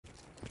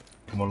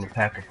I'm gonna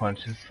pack a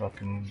punch this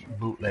fucking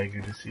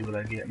bootlegger to see what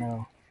I get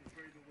now.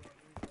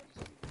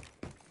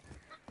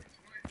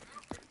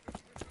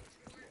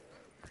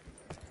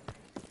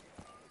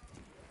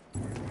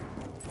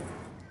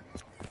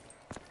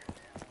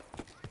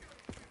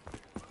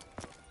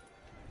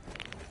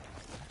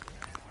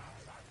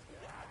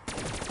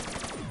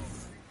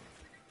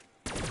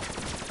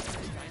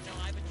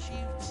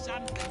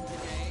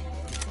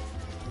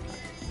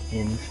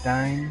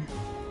 Einstein.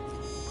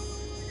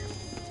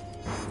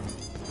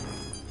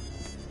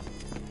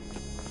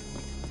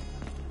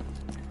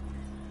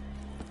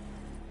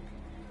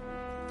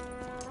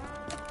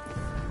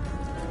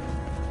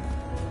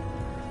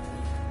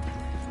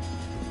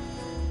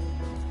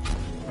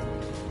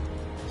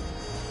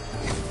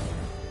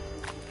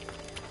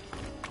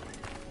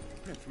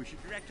 If we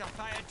should direct our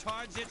fire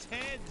towards its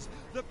heads,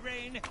 the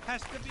brain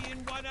has to be in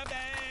one of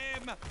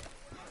them.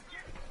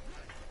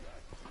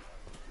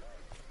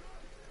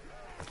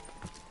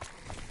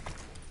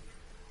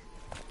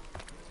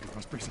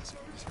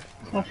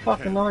 Oh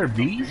fuck, another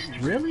beast?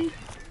 Really?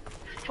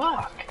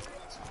 Fuck.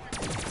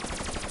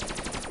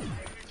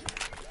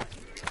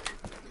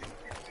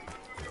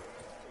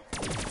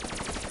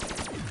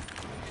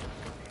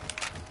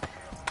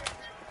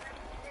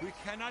 We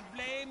cannot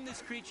blame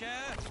this creature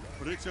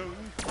for its own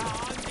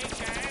foul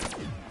nature.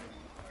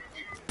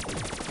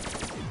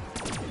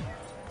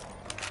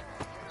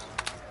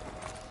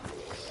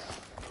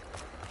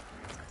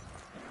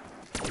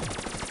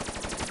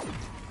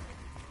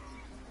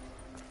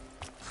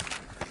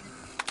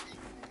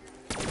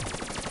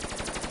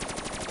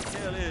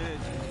 Kill it!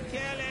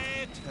 Kill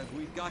it! Have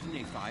we got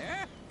any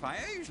fire? Fire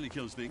usually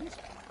kills things.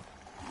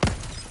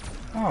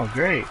 Oh,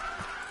 great.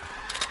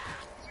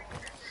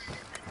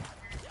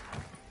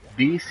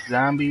 Beasts,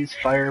 zombies,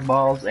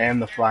 fireballs,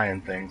 and the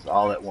flying things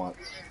all at once.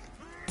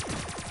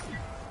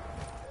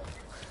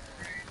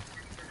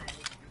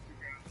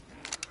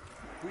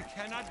 We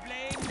cannot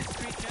blame this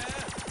creature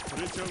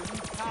for its own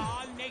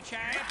foul nature.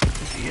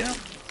 Yep.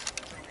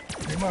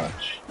 Pretty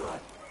much.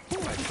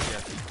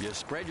 You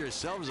spread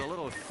yourselves a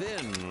little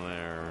thin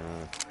there.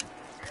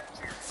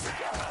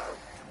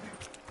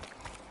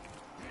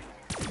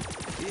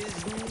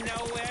 Is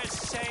nowhere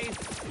safe.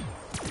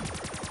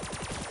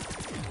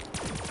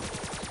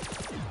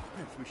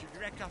 If we should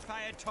direct our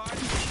fire towards the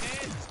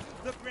heads,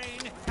 the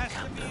brain has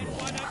to be in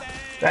one of them.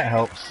 That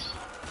helps.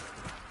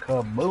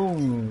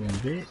 Kaboom,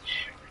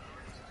 bitch.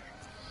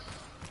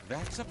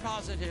 That's a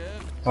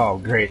positive. Oh,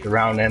 great. The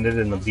round ended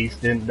and the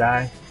beast didn't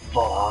die.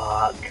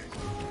 Fuck.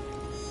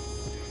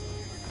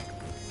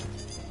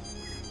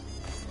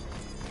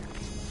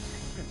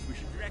 If we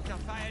should direct our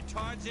fire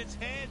towards its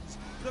heads,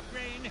 the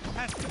brain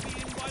has to be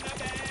in one of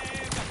them.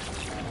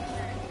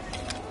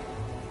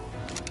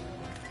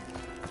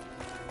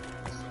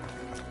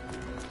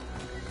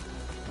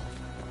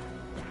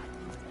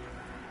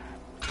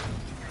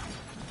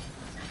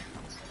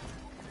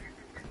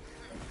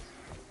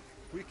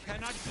 We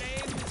cannot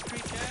blame this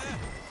creature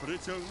for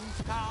its own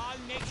foul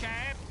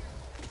nature.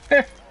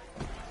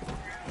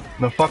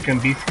 The fucking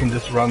beast can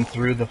just run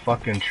through the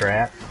fucking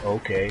trap.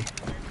 Okay.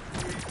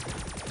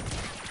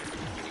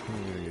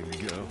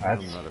 There you go.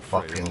 That's I'm not afraid of a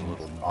fucking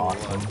little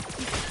awesome.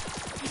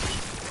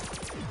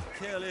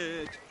 Kill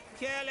it!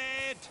 Kill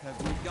it! Have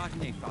we got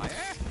any fire?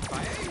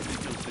 Fire usually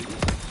kills things.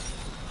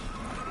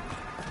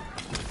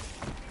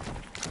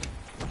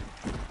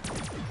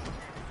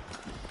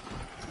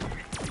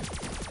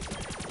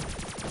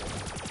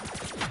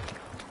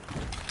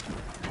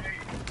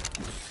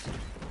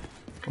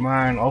 Come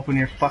on, open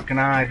your fucking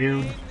eye,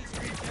 dude.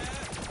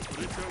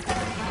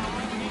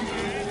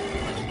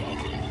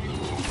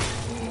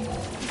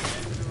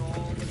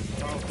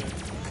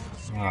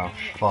 Oh,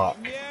 fuck.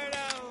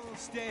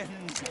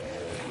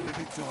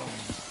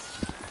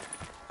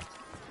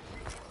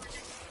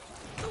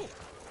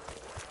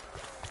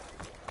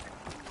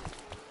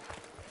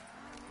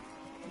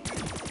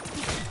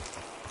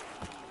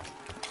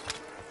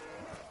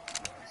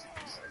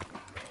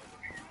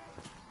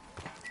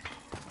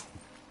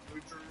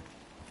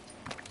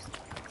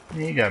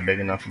 You got a big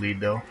enough lead,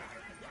 though.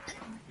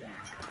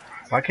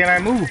 Why can't I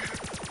move?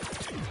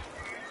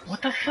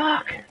 What the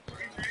fuck?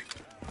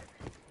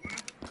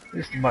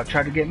 This is about to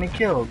try to get me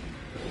killed.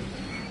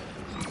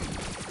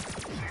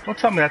 Don't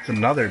tell me that's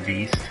another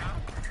beast.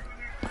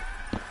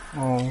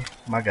 Oh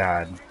my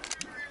god.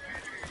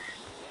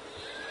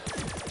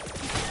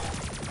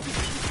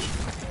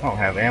 I don't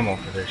have ammo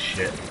for this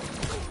shit.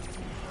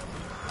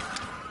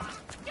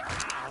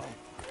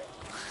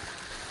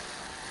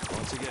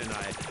 Once again,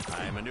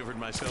 I maneuvered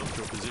myself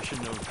to a position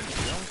of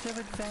relative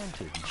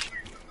advantage.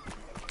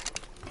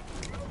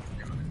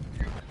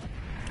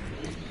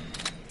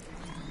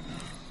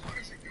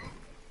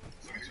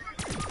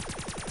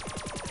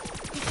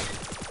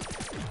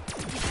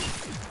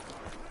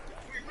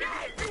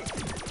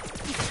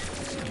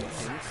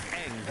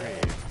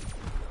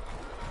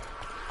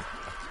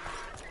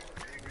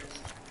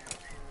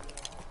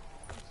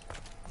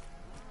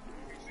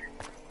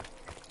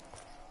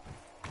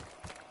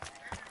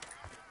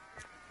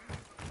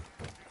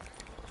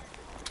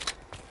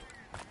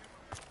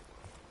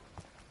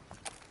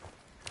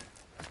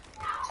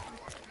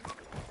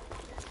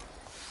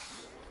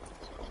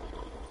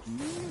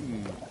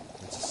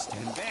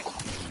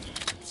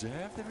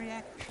 observe the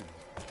reaction.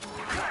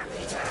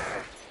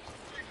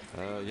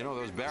 You know,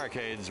 those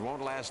barricades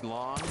won't last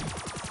long.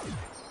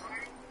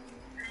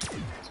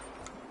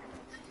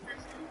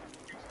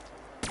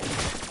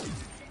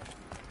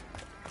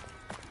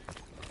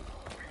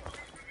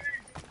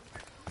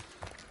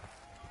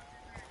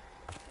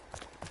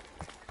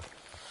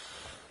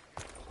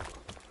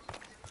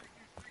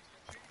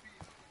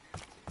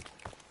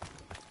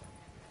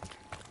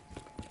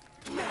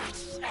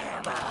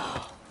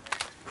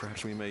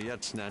 Perhaps we may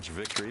yet snatch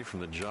victory from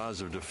the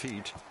jaws of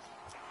defeat.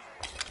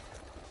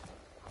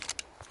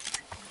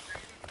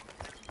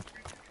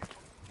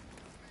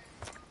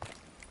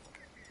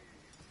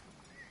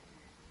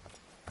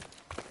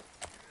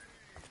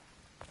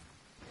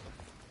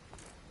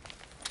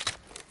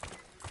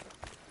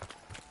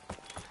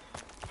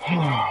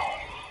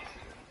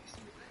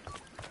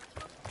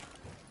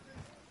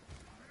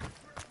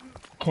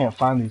 Can't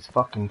find these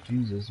fucking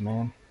fuses,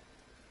 man.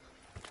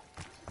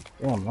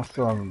 Damn, I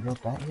still haven't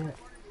built that yet.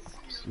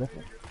 I'm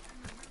slipping.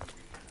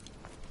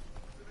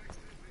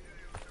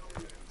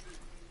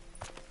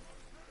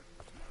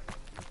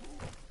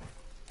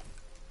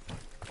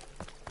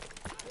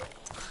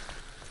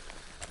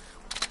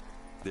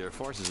 There are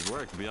forces at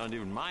work beyond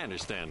even my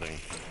understanding.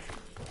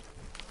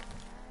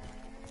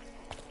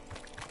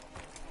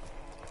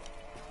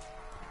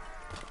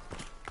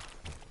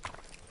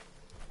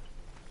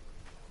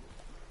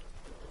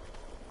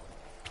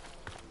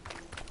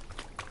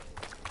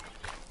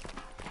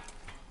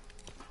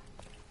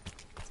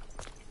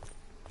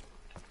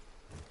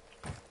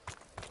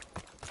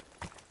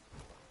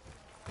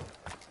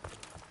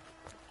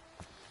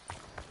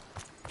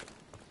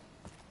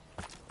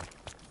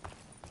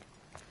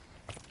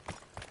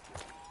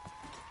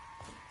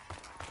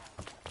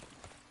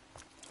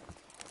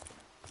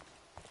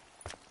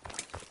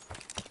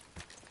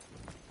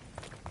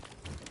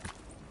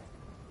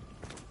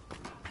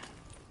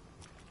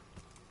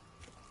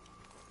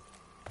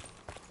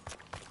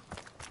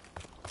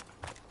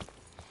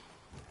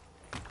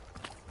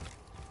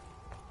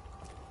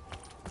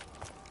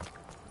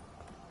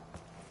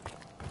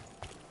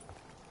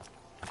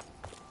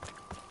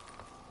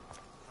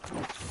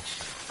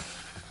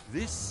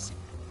 This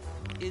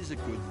is a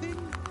good thing.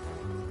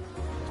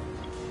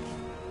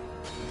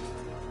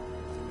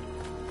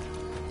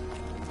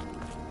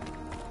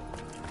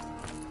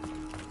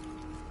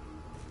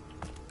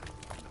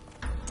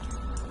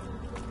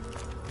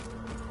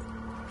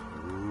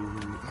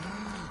 Ooh,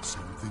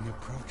 something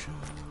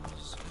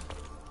approaches.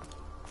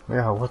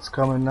 Yeah, what's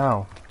coming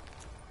now?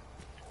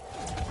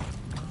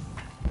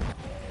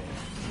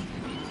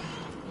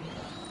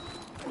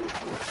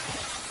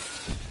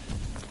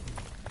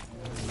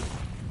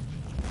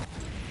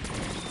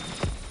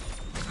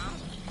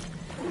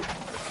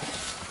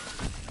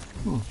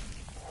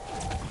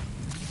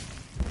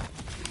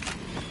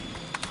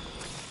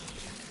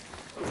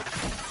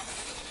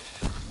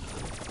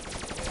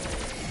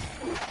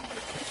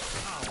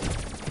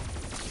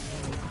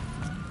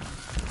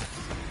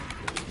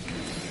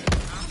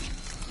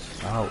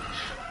 Ouch.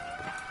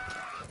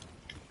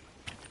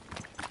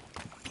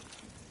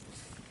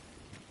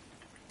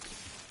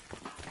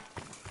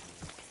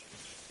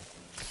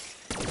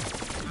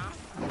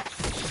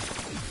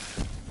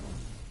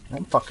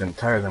 I'm fucking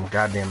tired of them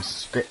goddamn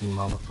spitting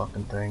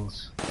motherfucking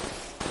things. I'm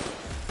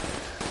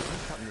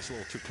cutting this a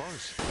little too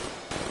close.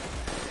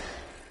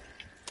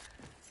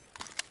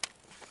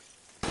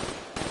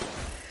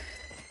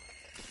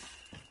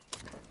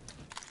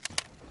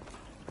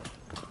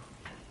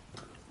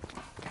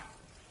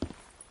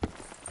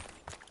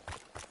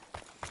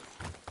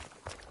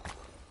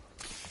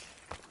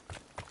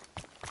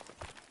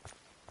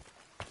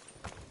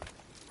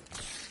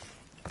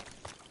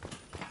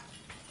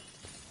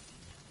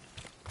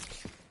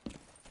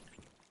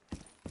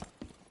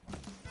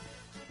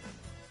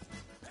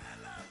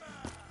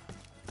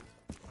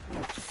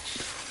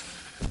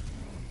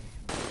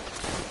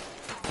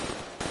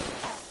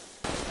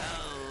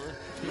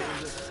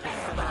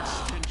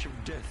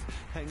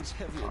 Hangs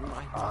heavy in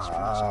my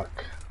nostrils.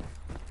 Fuck.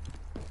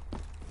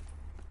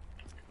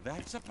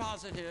 That's a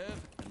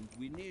positive, and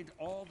we need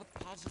all the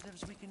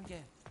positives we can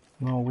get.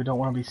 No, we don't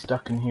want to be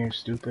stuck in here,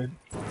 stupid.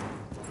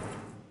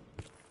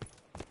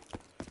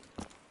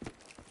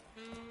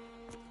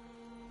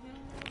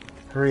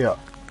 Hurry up.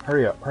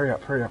 Hurry up, hurry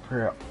up, hurry up,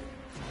 hurry up.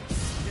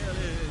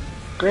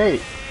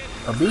 Great!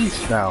 A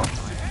beast now.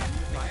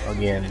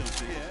 Again.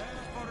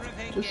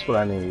 Just what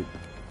I need.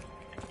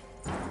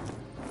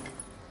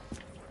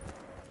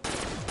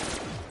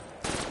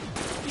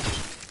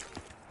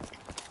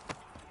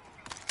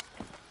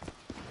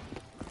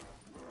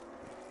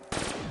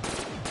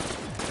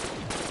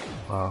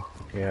 Wow,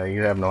 yeah,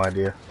 you have no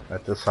idea.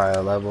 At this high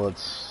a level,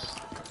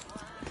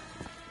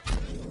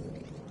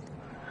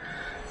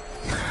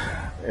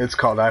 it's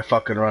called I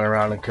fucking run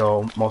around and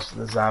kill most of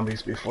the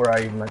zombies before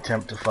I even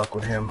attempt to fuck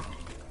with him.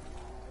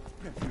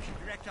 We should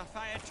direct our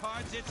fire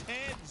towards its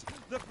heads.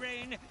 The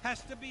brain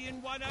has to be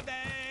in one of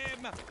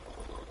them.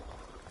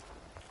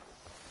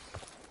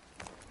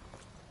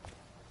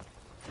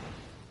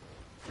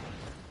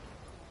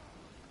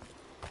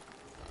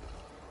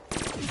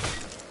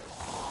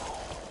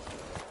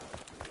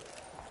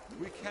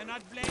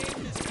 cannot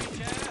blame this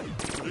creature,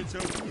 but it's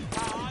open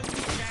all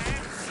the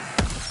chance.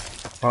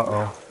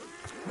 Uh-oh.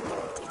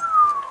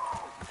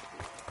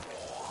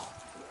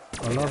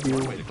 I Hey, love that's you.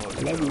 one way to close I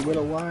the love show. you,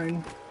 little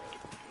wine.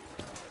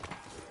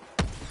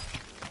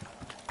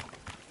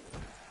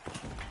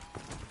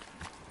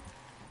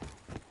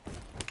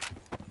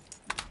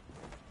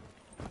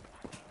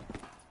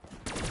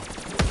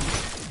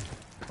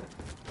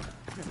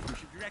 We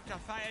should direct our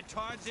fire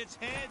towards its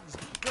heads.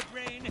 The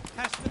brain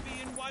has to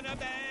be in one of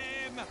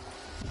them.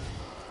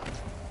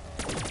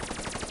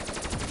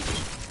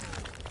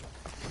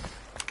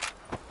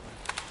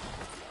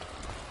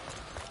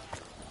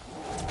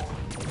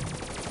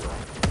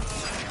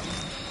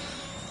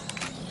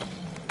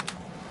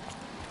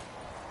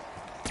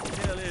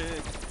 Kill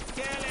it!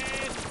 Kill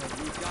it!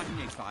 Have we gotten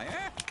a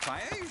fire?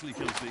 Fire usually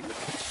kills things.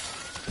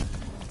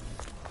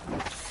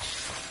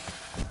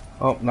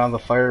 Oh, now the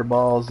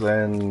fireballs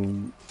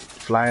and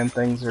flying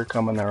things are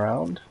coming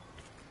around.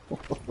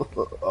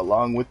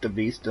 Along with the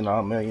beast and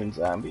a million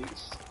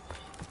zombies.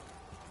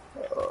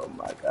 Oh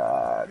my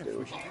god, We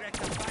dude. should direct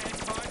our fire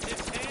towards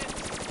its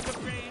heads. The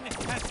brain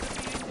has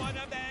to be in one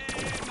of them.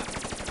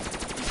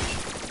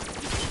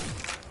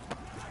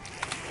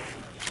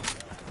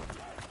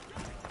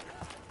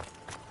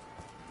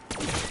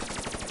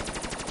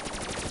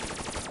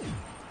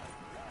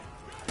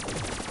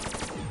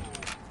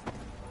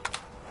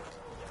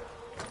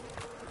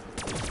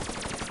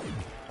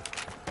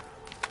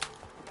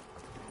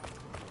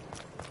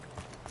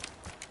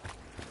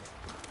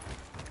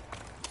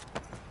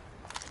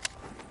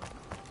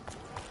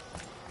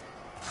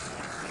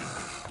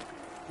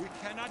 We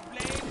cannot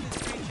blame this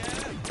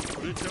creature,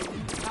 but it's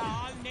open to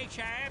all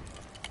nature.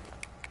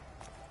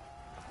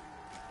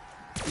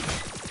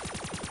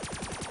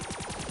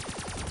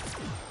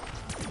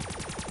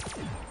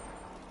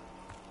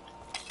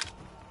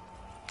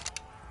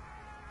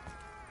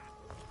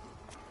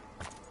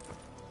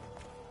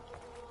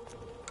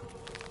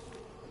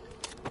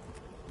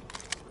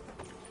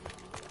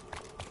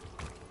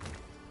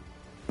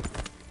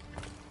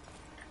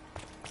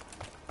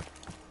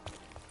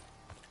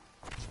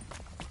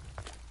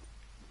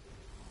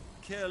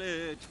 Kill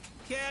it!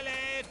 Kill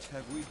it!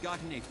 Have we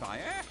gotten a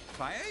fire?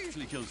 Fire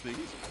usually kills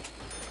things.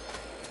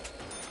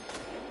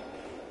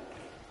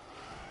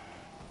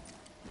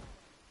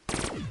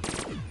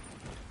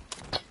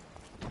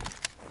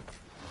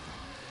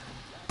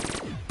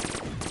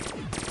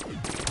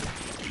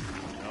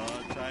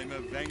 Our time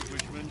of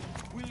vanquishment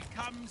will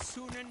come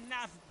soon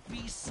enough,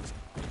 beast.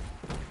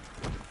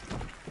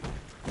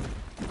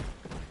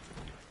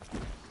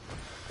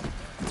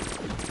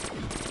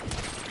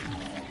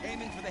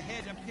 Aiming for the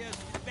head appears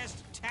the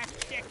best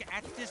tactic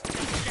at this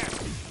juncture.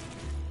 At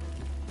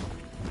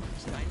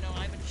least I know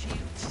I've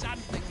achieved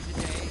something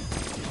today.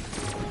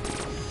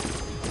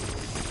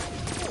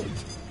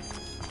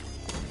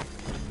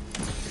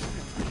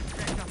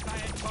 Direct our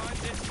fire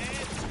towards its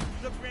head.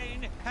 The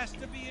brain has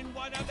to be in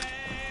one of them.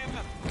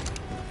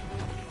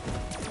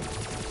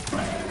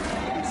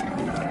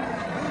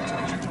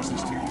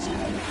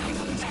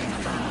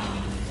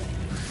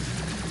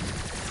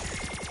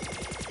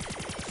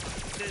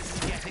 This is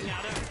getting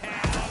out of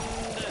hand.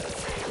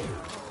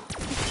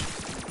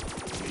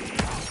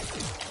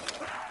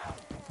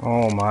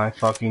 Oh my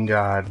fucking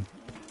god.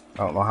 I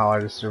don't know how I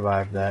just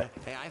survived that.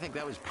 Hey, I think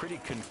that was pretty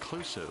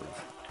conclusive.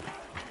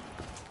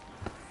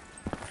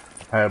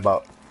 I had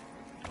about...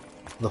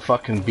 The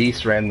fucking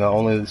beast ran the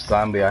only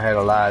zombie I had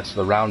alive,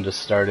 so the round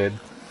just started.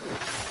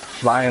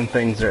 Flying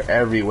things are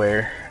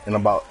everywhere, and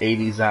about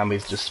 80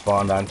 zombies just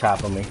spawned on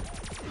top of me.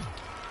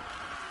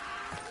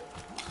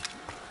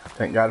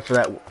 Thank God for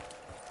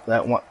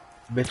that one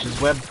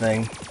bitch's web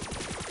thing.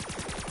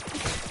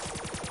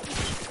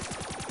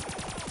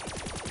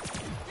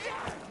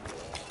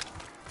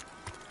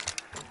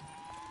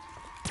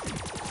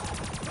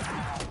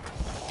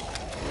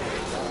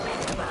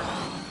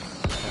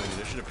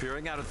 Ammunition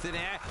appearing out of thin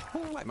air.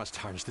 Oh, I must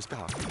harness this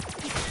power.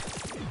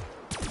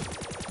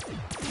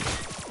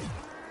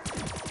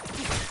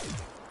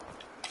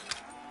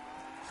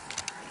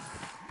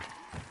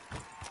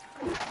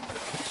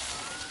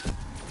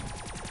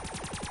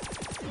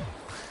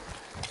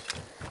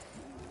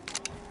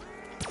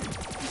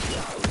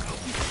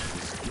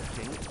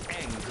 Getting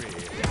angry.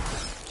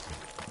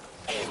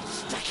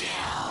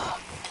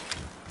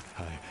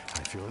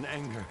 I feel an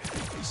anger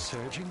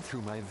surging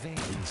through my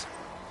veins.